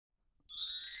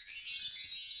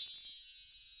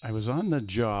I was on the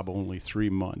job only 3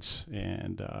 months,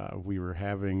 and we were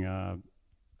having a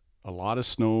lot of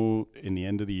snow in the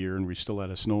end of the year, and we still had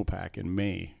a snowpack in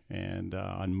May. And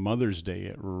on Mother's Day,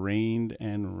 it rained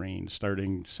and rained,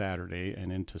 starting Saturday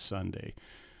and into Sunday.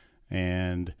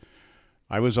 And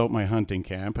I was out my hunting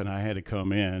camp, and I had to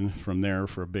come in from there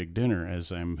for a big dinner.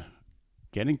 As I'm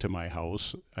getting to my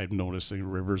house, I've noticed the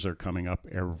rivers are coming up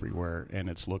everywhere, and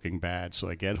it's looking bad. So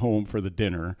I get home for the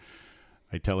dinner.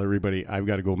 I tell everybody I've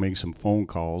got to go make some phone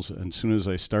calls. And as soon as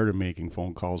I started making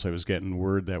phone calls, I was getting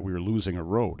word that we were losing a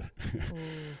road.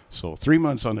 So 3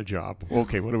 months on the job.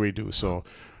 Okay, what do we do? So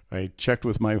I checked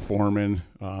with my foreman.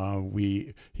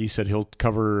 He said he'll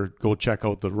go check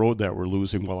out the road that we're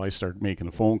losing while I start making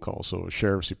a phone call. So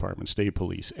Sheriff's Department, State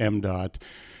Police, MDOT,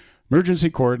 emergency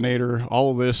coordinator,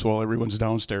 all of this while everyone's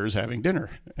downstairs having dinner.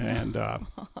 And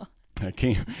I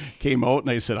came out and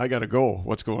I said, I got to go.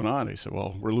 What's going on? He said,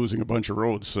 well, we're losing a bunch of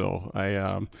roads. So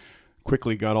I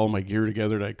quickly got all my gear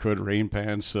together that I could, rain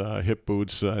pants, hip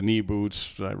boots, knee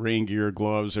boots, rain gear,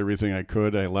 gloves, everything I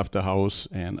could. I left the house,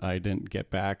 and I didn't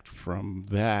get back from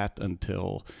that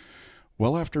until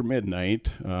well after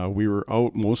midnight. We were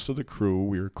out, most of the crew.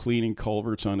 We were cleaning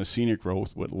culverts on a scenic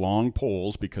road with long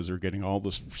poles because they're getting all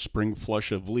this spring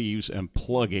flush of leaves and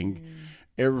plugging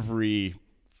every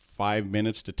 5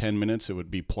 minutes to 10 minutes, it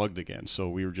would be plugged again. So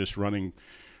we were just running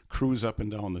crews up and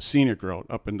down the scenic route,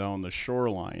 up and down the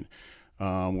shoreline.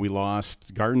 We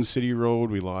lost Garden City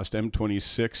Road. We lost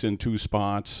M26 in 2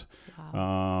 spots.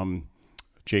 Wow.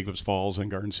 Jacobs Falls and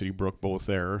Garden City Brook, both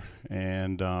there.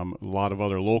 And a lot of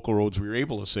other local roads we were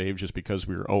able to save just because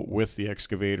we were out with the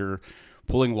excavator,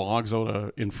 pulling logs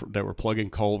out that were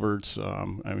plugging culverts.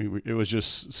 It was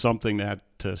just something that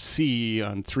to see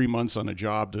on 3 months on a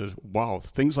job wow,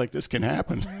 things like this can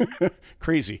happen.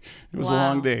 Crazy. It was a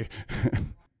long day.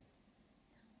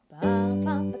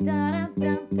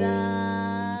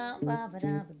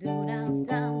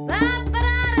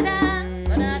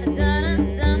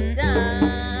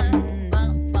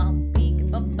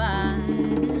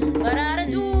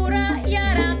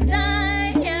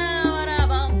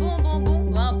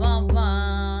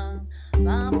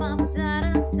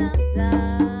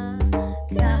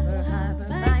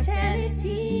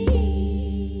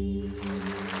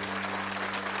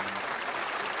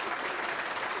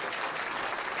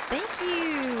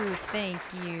 Thank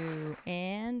you,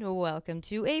 and welcome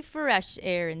to A Fresh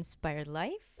Air Inspired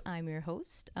Life. I'm your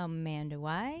host, Amanda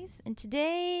Wise, and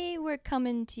today we're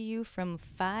coming to you from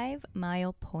 5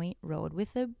 Mile Point Road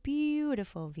with a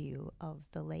beautiful view of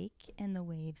the lake and the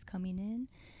waves coming in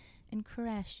and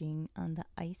crashing on the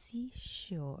icy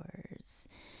shores.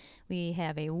 We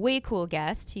have a way cool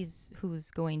guest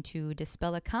who's going to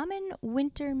dispel a common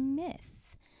winter myth.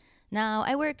 Now,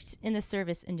 I worked in the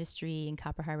service industry in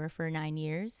Copper Harbor for 9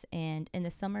 years, and in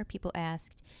the summer, people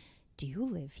asked, "Do you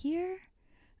live here?"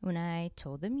 When I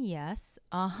told them yes,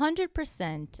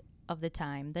 100% of the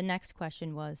time, the next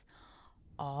question was,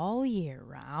 "All year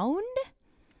round?"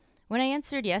 When I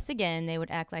answered yes again, they would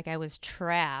act like I was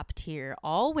trapped here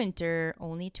all winter,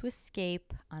 only to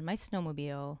escape on my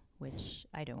snowmobile, which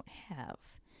I don't have.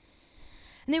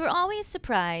 And they were always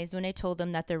surprised when I told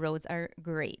them that the roads are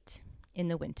great in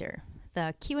the winter.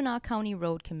 The Keweenaw County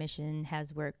Road Commission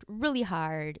has worked really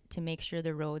hard to make sure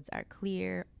the roads are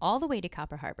clear all the way to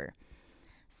Copper Harbor.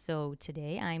 So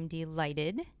today I'm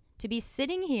delighted to be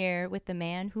sitting here with the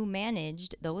man who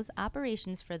managed those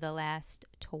operations for the last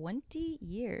 20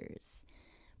 years.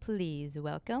 Please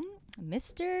welcome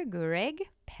Mr. Gregg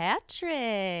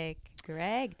Patrick.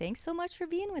 Gregg, thanks so much for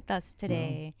being with us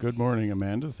today. Well, good morning,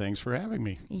 Amanda. Thanks for having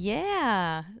me.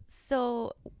 Yeah.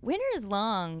 So winter is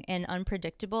long and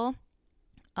unpredictable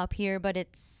up here, but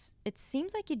it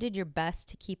seems like you did your best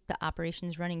to keep the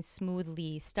operations running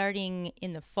smoothly starting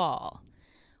in the fall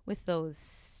with those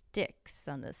sticks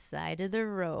on the side of the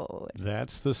road.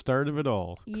 That's the start of it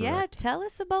all. Correct. Yeah, tell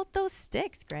us about those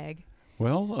sticks, Gregg.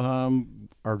 Well,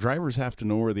 our drivers have to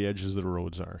know where the edges of the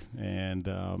roads are. And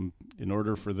in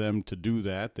order for them to do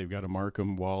that, they've got to mark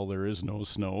them while there is no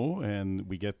snow. And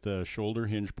we get the shoulder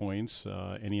hinge points,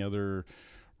 any other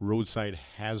roadside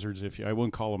hazards, I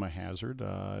wouldn't call them a hazard,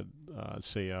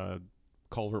 say a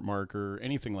culvert marker,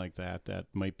 anything like that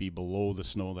might be below the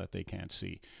snow that they can't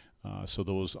see. So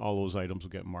all those items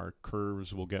will get marked.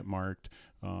 Curves will get marked.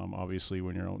 Obviously,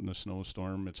 when you're out in a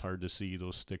snowstorm, it's hard to see.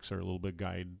 Those sticks are a little bit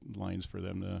guidelines for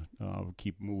them to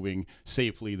keep moving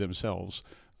safely themselves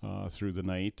through the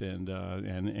night and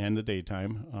the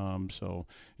daytime. So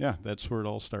yeah, that's where it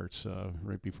all starts.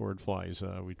 Right before it flies,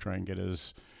 we try and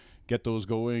get those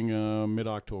going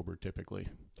mid-October typically.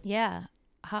 Yeah.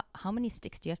 How many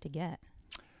sticks do you have to get?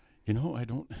 I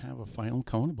don't have a final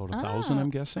count, about 1,000, I'm Oh,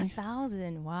 guessing.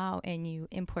 1,000. Wow. And you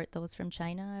import those from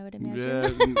China, I would Yeah,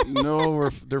 imagine. no,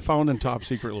 they're found in top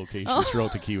secret locations Oh.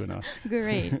 throughout the Keweenaw.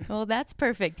 Great. Well, that's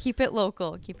perfect. Keep it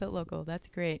local. Keep it local. That's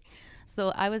great.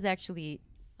 So I was actually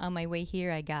on my way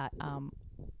here. I got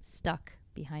stuck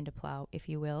behind a plow, if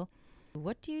you will.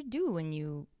 What do you do when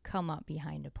you come up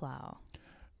behind a plow?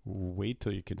 Wait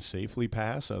till you can safely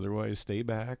pass, otherwise stay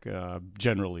back.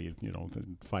 Generally,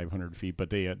 500 feet, but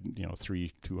they had,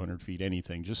 200 feet,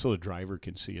 anything, just so the driver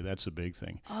can see you. That's the big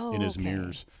thing. Oh, In his okay.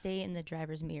 mirrors. Stay in the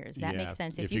driver's mirrors. That Yeah, makes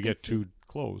sense. If you get too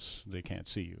close, they can't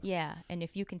see you. Yeah, and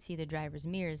if you can see the driver's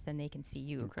mirrors, then they can see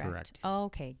you, correct? Correct.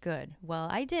 Okay, good. Well,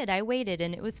 I did. I waited,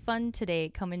 and it was fun today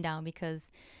coming down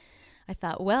because I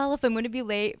thought, well, if I'm going to be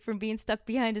late from being stuck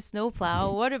behind a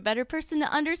snowplow, what a better person to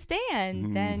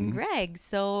understand than Gregg.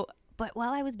 So, but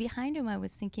while I was behind him, I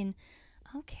was thinking,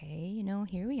 okay,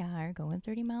 here we are going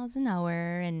 30 miles an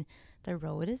hour, and the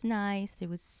road is nice. It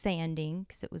was sanding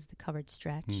because it was the covered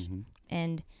stretch.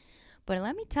 But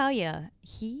let me tell you,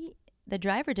 the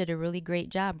driver did a really great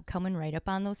job coming right up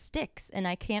on those sticks. And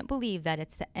I can't believe that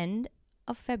it's the end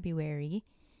of February,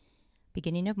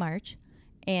 beginning of March,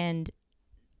 and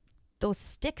those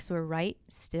sticks were right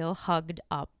still hugged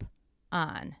up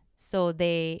on. So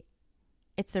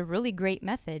it's a really great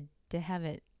method to have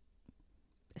it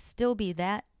still be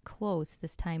that close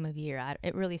this time of year.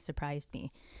 It really surprised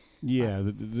me. Yeah,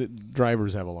 the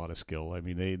drivers have a lot of skill. I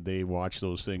mean, they watch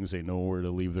those things. They know where to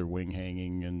leave their wing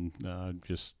hanging, and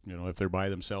just if they're by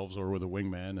themselves or with a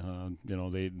wingman,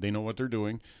 they know what they're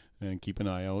doing, and keep an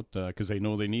eye out because they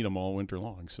know they need them all winter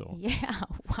long. So Yeah,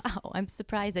 wow. I'm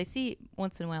surprised. I see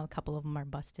once in a while a couple of them are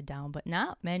busted down, but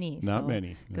not many. Not so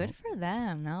many. Good for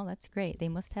them. No, that's great. They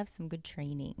must have some good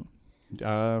training.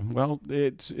 Well,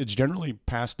 it's generally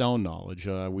passed down knowledge.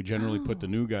 We generally put the Oh.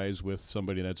 new guys with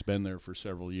somebody that's been there for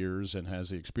several years and has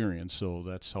the experience, so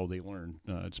that's how they learn.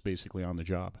 It's basically on the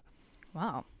job.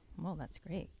 Wow. Well, that's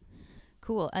great.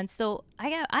 Cool. And so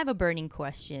I have a burning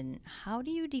question. How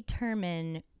do you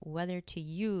determine whether to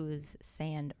use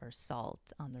sand or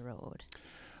salt on the road?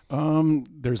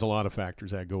 There's a lot of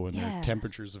factors that go in Yeah. there.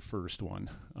 Temperature's the first one.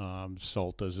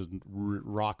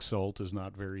 Rock salt is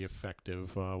not very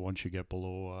effective. Once you get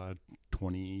below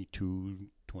 20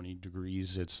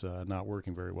 degrees, it's not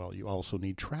working very well. You also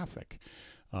need traffic.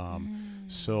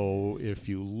 So if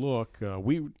you look,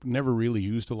 we never really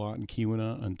used a lot in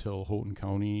Keweenaw until Houghton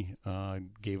County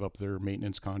gave up their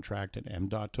maintenance contract and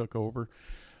MDOT took over.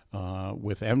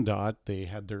 With MDOT, they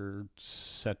had their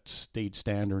set state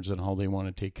standards on how they want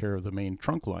to take care of the main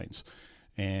trunk lines.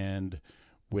 And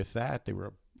with that, they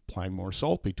were applying more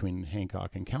salt between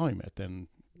Hancock and Calumet than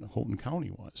Houghton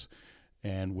County was.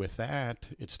 And with that,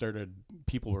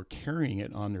 people were carrying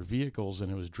it on their vehicles,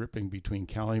 and it was dripping between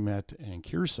Calumet and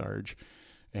Kearsarge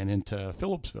and into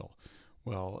Phillipsville.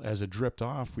 Well, as it dripped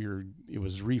off, it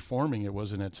was reforming. It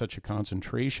wasn't at such a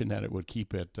concentration that it would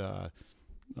keep it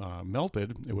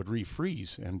melted. It would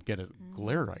refreeze and get a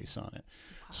glare ice on it.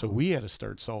 Wow. So we had to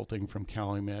start salting from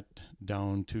Calumet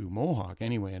down to Mohawk,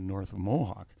 anyway, and north of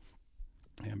Mohawk.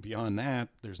 And beyond that,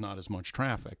 there's not as much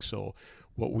traffic. So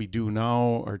what we do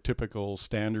now, our typical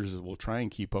standards is we'll try and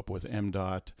keep up with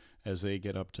MDOT as they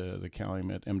get up to the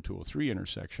Calumet M203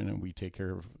 intersection, and we take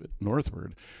care of it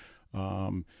northward.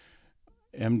 MDOT,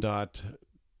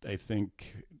 I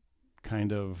think,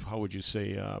 kind of, how would you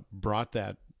say, brought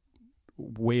that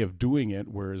way of doing it,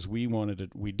 whereas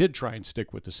we did try and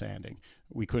stick with the sanding.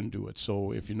 We couldn't do it.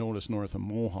 So if you notice, north of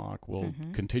Mohawk, we'll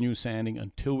continue sanding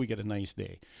until we get a nice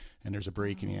day and there's a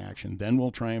break in the action. Then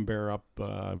we'll try and bear up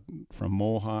from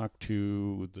Mohawk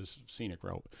to the scenic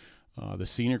route. The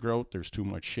scenic route, there's too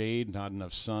much shade, not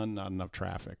enough sun, not enough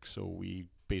traffic. So we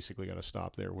basically got to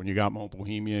stop there. When you got Mount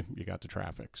Bohemia, you got the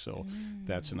traffic. So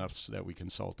that's enough so that we can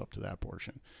salt up to that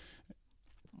portion.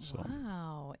 So.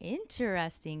 Wow,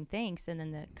 interesting. Thanks. And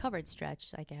then the covered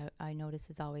stretch, like I notice,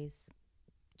 is always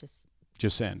just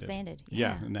sanded.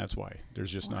 Yeah, and that's why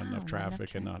there's just not enough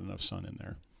traffic and not enough sun in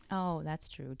there. Oh, that's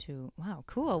true too. Wow,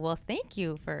 cool. Well, thank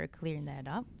you for clearing that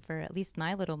up for at least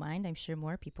my little mind. I'm sure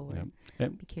more people would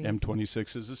be curious.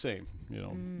 M26 is the same.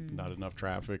 Not enough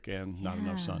traffic and not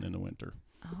enough sun in the winter.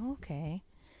 Okay.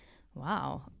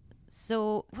 Wow.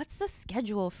 So what's the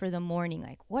schedule for the morning?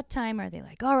 Like, what time are they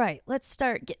like, all right, let's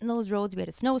start getting those roads. We had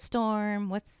a snowstorm.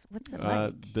 What's it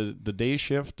like? The day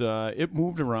shift, it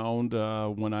moved around.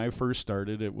 When I first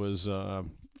started, it was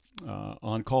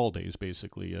on-call days,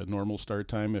 basically. A normal start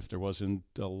time. If there wasn't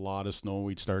a lot of snow,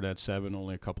 we'd start at 7.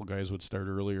 Only a couple guys would start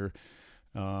earlier.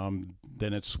 Then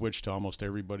it switched to almost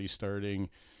everybody starting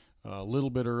a little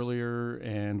bit earlier,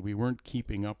 and we weren't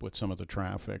keeping up with some of the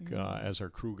traffic as our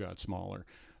crew got smaller.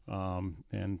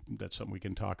 And that's something we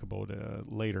can talk about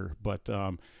later. But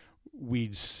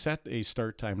we'd set a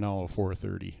start time now of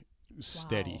 4:30,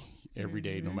 steady every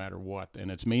day, no matter what. And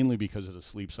it's mainly because of the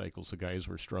sleep cycles the guys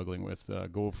were struggling with.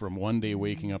 Go from one day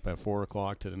waking up at 4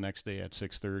 o'clock to the next day at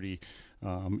 6:30.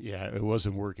 It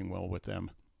wasn't working well with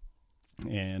them.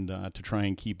 And to try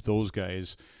and keep those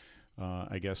guys,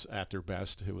 I guess, at their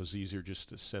best, it was easier just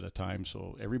to set a time.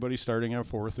 So everybody's starting at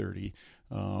 4:30.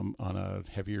 On a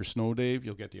heavier snow day,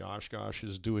 you'll get the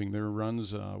Oshkoshes doing their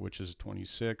runs, which is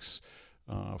 26,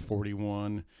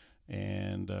 41,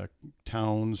 and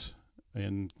Towns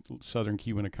in southern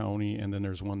Keweenaw County. And then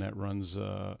there's one that runs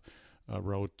a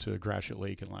route to Gratiot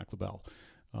Lake and Lac La Belle.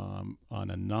 On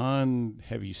a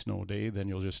non-heavy snow day, then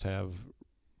you'll just have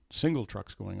single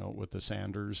trucks going out with the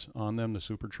sanders on them, the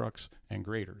super trucks, and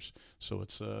graders. So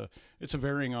it's a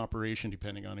varying operation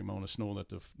depending on the amount of snow that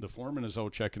the foreman is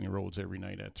out checking the roads every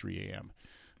night at 3 a.m.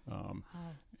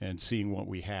 And seeing what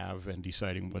we have and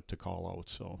deciding what to call out.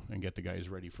 So and get the guys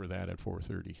ready for that at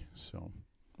 4:30. So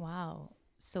wow.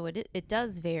 So it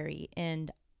does vary.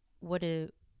 And what do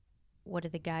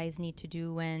the guys need to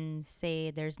do when,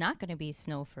 say, there's not going to be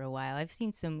snow for a while? I've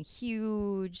seen some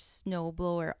huge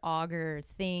snowblower auger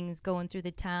things going through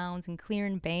the towns and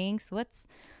clearing banks. What's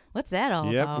that all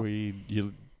about?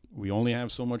 We only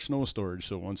have so much snow storage,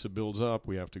 so once it builds up,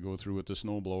 we have to go through with the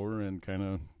snowblower and kind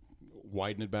of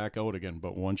widen it back out again.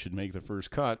 But once you make the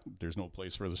first cut, there's no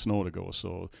place for the snow to go.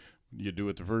 So you do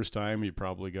it the first time, you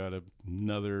probably got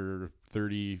another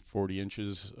 30, 40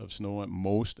 inches of snow at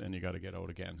most, and you got to get out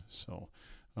again. So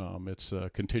it's a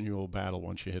continual battle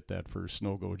once you hit that first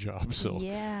snow-go job. So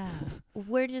yeah.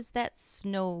 Where does that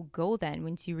snow go then?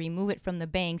 Once you remove it from the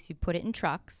banks, you put it in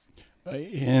trucks?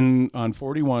 On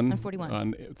 41,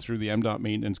 through the MDOT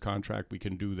maintenance contract, we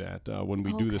can do that. When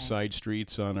we do the side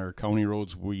streets on our county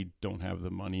roads, we don't have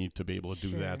the money to be able to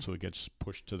do that, so it gets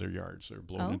pushed to their yards or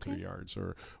blown into their yards,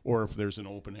 or if there's an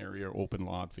open area, open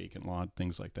lot, vacant lot,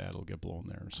 things like that, it'll get blown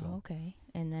there. So okay,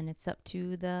 and then it's up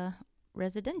to the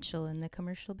residential and the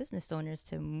commercial business owners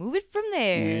to move it from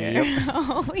there. Yep.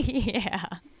 Oh yeah,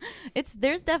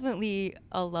 there's definitely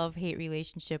a love-hate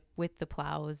relationship with the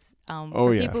plows.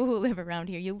 For people who live around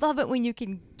here, you love it when you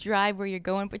can drive where you're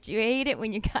going, but you hate it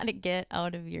when you gotta get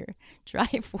out of your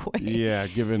driveway. Yeah,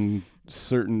 given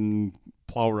certain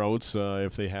plow routes,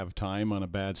 if they have time on a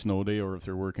bad snow day or if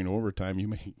they're working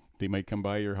overtime, they might come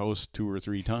by your house 2 or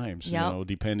 3 times,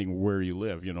 depending where you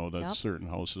live. That certain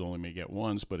houses only may get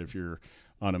once, but if you're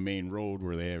on a main road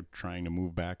where they are trying to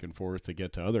move back and forth to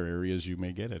get to other areas, you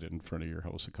may get it in front of your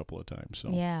house a couple of times.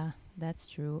 So yeah, that's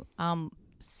true.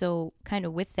 So kind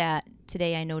of with that,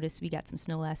 today I noticed we got some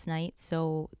snow last night.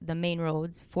 So the main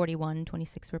roads, 41,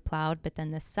 26 were plowed, but then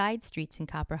the side streets in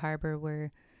Copper Harbor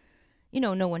were,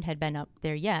 no one had been up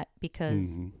there yet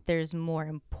because there's more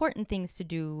important things to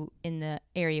do in the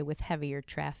area with heavier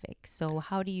traffic. So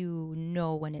how do you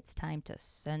know when it's time to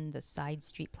send the side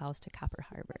street plows to Copper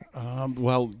Harbor?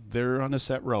 Well, they're on a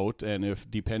set route, and if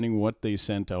depending what they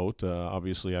sent out,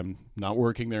 obviously I'm not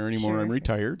working there anymore. Sure. I'm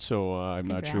retired, so I'm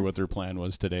not sure what their plan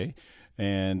was today.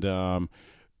 And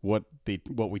what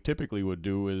we typically would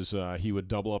do is he would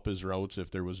double up his routes if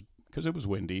there was, because it was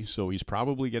windy, so he's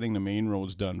probably getting the main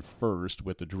roads done first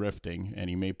with the drifting, and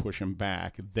he may push them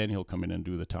back. Then he'll come in and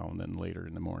do the town then later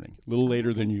in the morning, a little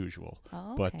later than usual.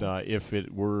 Oh, okay. But if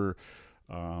it were,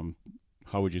 how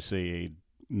would you say, a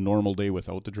normal day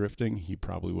without the drifting, he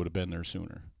probably would have been there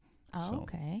sooner. Oh,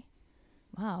 okay.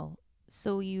 Wow.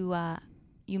 So you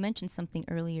mentioned something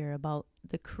earlier about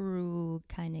the crew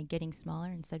kind of getting smaller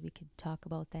and said we could talk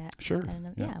about that. Sure.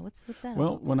 Yeah. What's that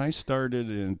Well, about? when I started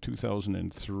in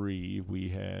 2003, we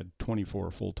had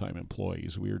 24 full-time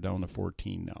employees. We are down to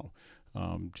 14 now.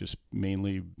 Just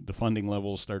mainly the funding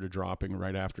levels started dropping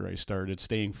right after I started,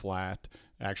 staying flat,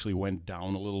 actually went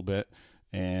down a little bit.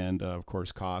 And, of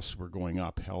course, costs were going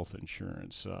up, health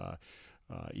insurance,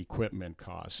 equipment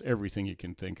costs, everything you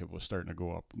can think of was starting to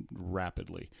go up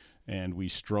rapidly. And we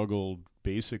struggled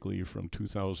basically from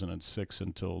 2006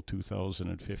 until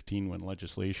 2015 when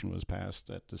legislation was passed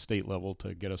at the state level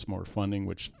to get us more funding,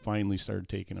 which finally started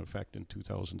taking effect in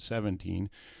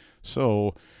 2017.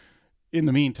 So in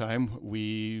the meantime,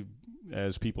 we,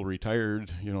 as people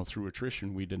retired, through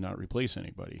attrition, we did not replace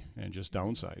anybody and just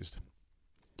downsized.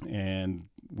 And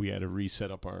we had to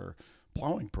reset up our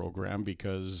plowing program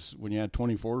because when you had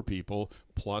 24 people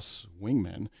plus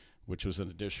wingmen, which was an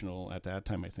additional, at that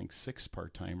time, I think 6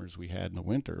 part-timers we had in the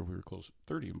winter, we were close to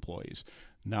 30 employees.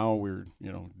 Now we're,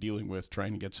 dealing with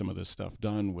trying to get some of this stuff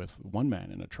done with one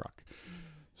man in a truck.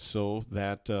 So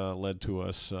that led to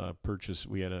us purchase.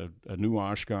 We had a new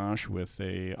Oshkosh with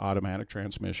a automatic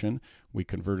transmission. We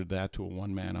converted that to a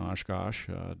one-man Oshkosh.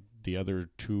 The other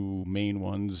two main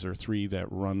ones, or three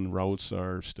that run routes,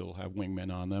 are still have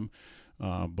wingmen on them.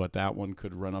 But that one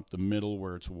could run up the middle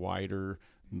where it's wider,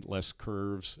 less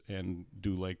curves, and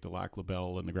do like the Lac La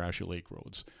Belle and the Gratiot Lake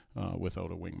roads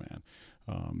without a wingman.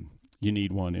 You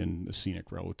need one in the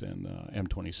scenic route and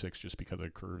M26 just because of the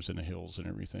curves and the hills and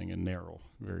everything, and narrow,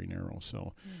 very narrow.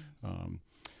 So,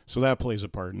 so that plays a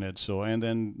part in it. So, and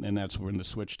that's when the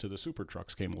switch to the super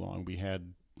trucks came along. We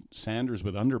had Sanders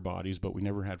with underbodies, but we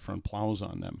never had front plows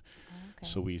on them. Okay.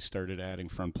 So we started adding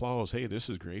front plows. Hey, this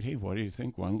is great. Hey, what do you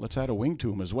think? Well, let's add a wing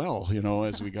to them as well,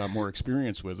 as we got more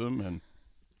experience with them, and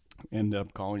end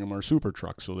up calling them our super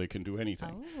trucks so they can do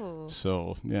anything. Oh.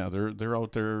 So, yeah, they're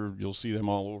out there. You'll see them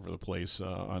all over the place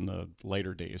on the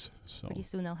lighter days. So pretty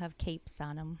soon they'll have capes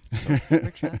on them, those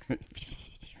super trucks.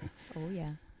 Oh,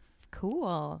 yeah.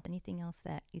 Cool. Anything else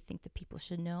that you think the people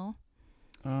should know?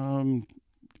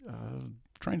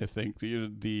 Trying to think.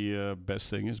 The best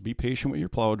thing is be patient with your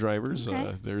plow drivers.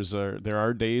 Okay. There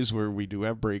are days where we do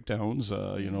have breakdowns.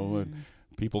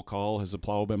 People call, has the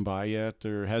plow been by yet,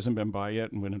 or hasn't been by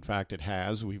yet? And when in fact it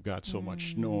has. We've got so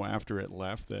much snow after it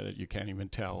left that you can't even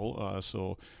tell.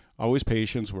 So always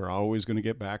patience. We're always going to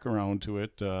get back around to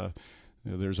it.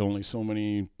 There's only so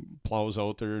many plows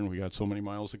out there, and we got so many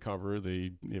miles to cover.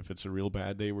 If it's a real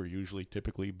bad day, we're usually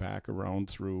typically back around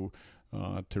through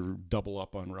to double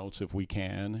up on routes if we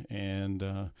can.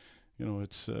 And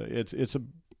it's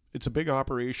a big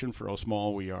operation for how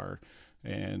small we are.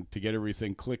 And to get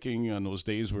everything clicking on those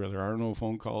days where there are no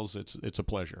phone calls, it's a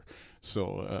pleasure.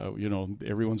 So,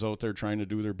 everyone's out there trying to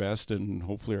do their best, and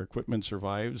hopefully our equipment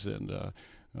survives. And,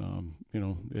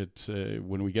 it's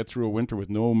when we get through a winter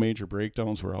with no major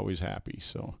breakdowns, we're always happy.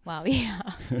 So. Wow, yeah,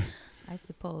 I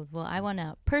suppose. Well, I want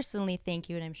to personally thank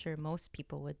you, and I'm sure most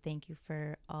people would thank you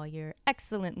for all your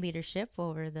excellent leadership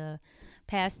over the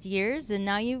past years. And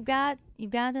now you've got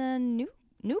a new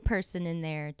person in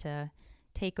there to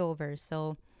take over.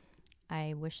 So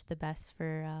I wish the best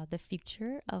for the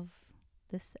future of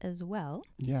this as well.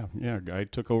 Yeah. I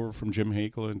took over from Jim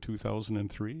Hakel in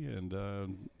 2003,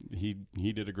 and he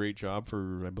did a gregreat job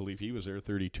for, I believe he was there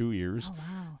 32 years. Oh,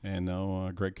 wow. And now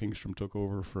Gregg Kingstrom took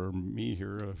over for me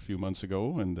here a few months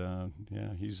ago, and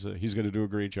he's going to do a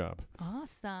great job.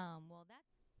 Awesome. Well,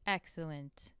 that's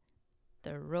excellent.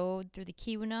 The road through the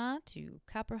Keweenaw to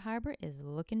Copper Harbor is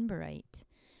looking bright.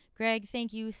 Gregg,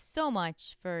 thank you so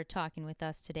much for talking with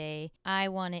us today. I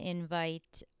want to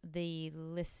invite the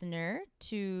listener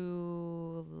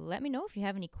to let me know if you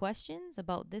have any questions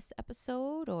about this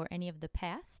episode or any of the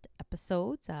past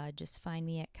episodes. Just find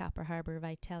me at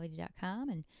copperharborvitality.com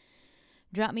and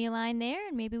drop me a line there,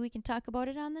 and maybe we can talk about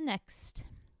it on the next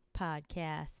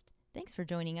podcast. Thanks for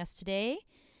joining us today.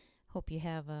 Hope you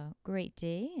have a great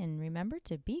day, and remember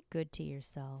to be good to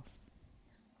yourself.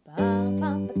 Ba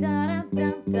ba da da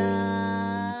da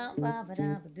da ba ba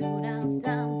da ba do da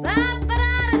da ba ba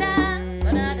da da.